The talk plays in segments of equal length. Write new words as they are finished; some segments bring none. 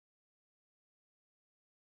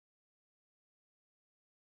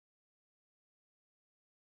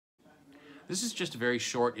This is just a very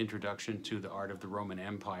short introduction to the art of the Roman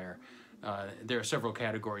Empire. There are several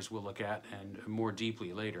categories we'll look at and more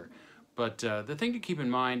deeply later. But the thing to keep in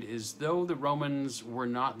mind is though the Romans were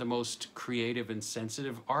not the most creative and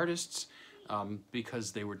sensitive artists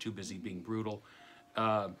because they were too busy being brutal,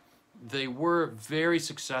 they were very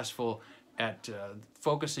successful at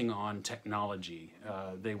focusing on technology.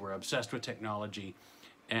 They were obsessed with technology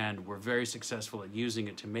and were very successful at using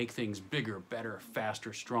it to make things bigger, better,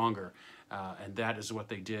 faster, stronger. And that is what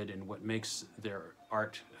they did and what makes their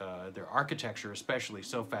art, their architecture especially,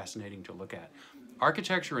 so fascinating to look at.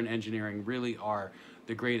 Architecture and engineering really are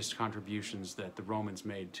the greatest contributions that the Romans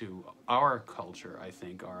made to our culture, I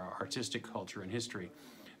think, our artistic culture and history.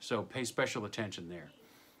 So pay special attention there.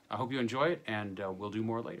 I hope you enjoy it, and we'll do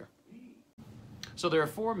more later. So there are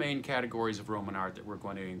four main categories of Roman art that we're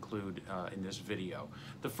going to include in this video.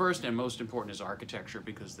 The first and most important is architecture,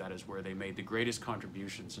 because that is where they made the greatest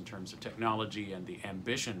contributions in terms of technology and the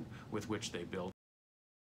ambition with which they built.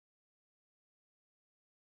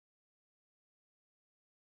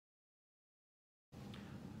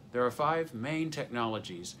 There are five main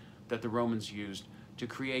technologies that the Romans used to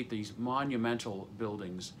create these monumental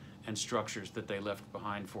buildings and structures that they left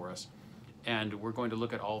behind for us. And we're going to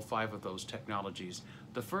look at all five of those technologies.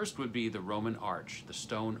 The first would be the Roman arch, the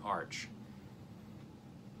stone arch.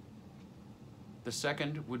 The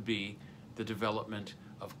second would be the development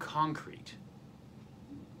of concrete.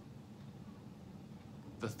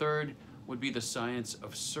 The third would be the science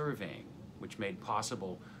of surveying, which made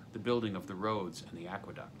possible the building of the roads and the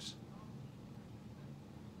aqueducts.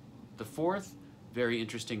 The fourth very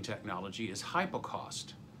interesting technology is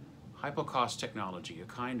hypocaust. Hypocaust technology, a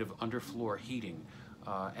kind of underfloor heating,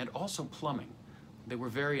 and also plumbing. They were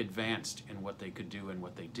very advanced in what they could do and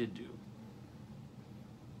what they did do.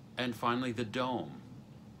 And finally, the dome,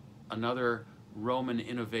 another Roman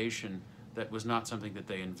innovation that was not something that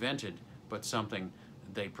they invented, but something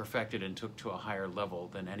they perfected and took to a higher level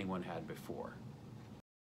than anyone had before.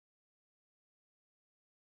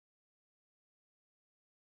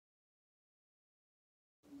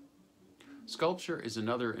 Sculpture is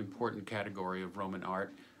another important category of Roman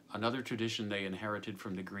art, another tradition they inherited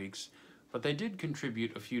from the Greeks, but they did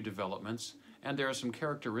contribute a few developments, and there are some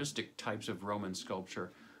characteristic types of Roman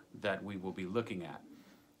sculpture that we will be looking at.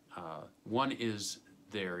 One is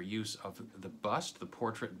their use of the bust, the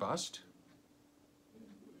portrait bust.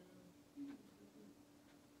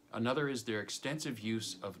 Another is their extensive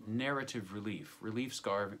use of narrative relief,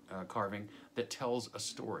 carving that tells a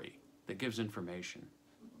story, that gives information.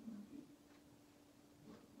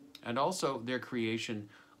 And also their creation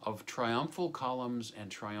of triumphal columns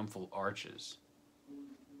and triumphal arches,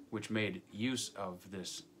 which made use of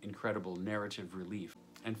this incredible narrative relief.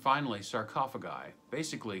 And finally, sarcophagi,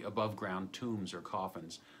 basically above-ground tombs or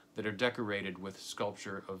coffins that are decorated with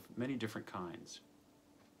sculpture of many different kinds.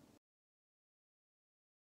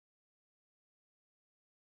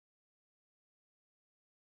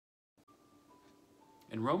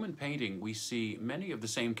 In Roman painting, we see many of the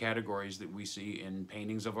same categories that we see in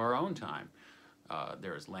paintings of our own time.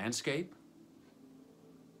 There is landscape,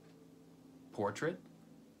 portrait,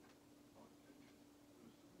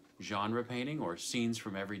 genre painting or scenes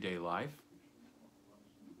from everyday life,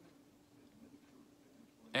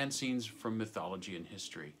 and scenes from mythology and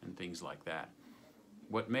history and things like that.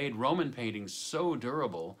 What made Roman paintings so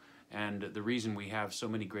durable, and the reason we have so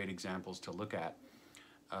many great examples to look at,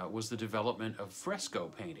 was the development of fresco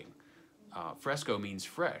painting. Fresco means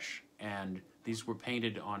fresh, and these were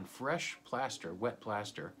painted on fresh plaster, wet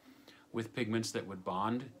plaster, with pigments that would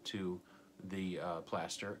bond to the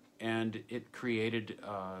plaster, and it created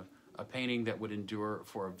a painting that would endure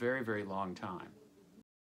for a very, very long time.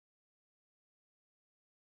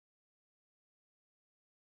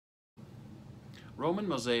 Roman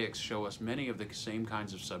mosaics show us many of the same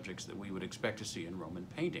kinds of subjects that we would expect to see in Roman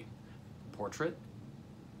painting. Portrait,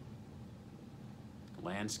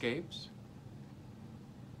 landscapes,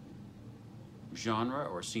 genre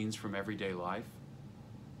or scenes from everyday life,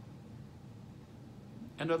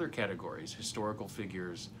 and other categories, historical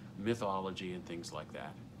figures, mythology, and things like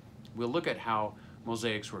that. We'll look at how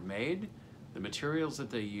mosaics were made, the materials that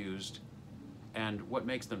they used, and what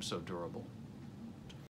makes them so durable.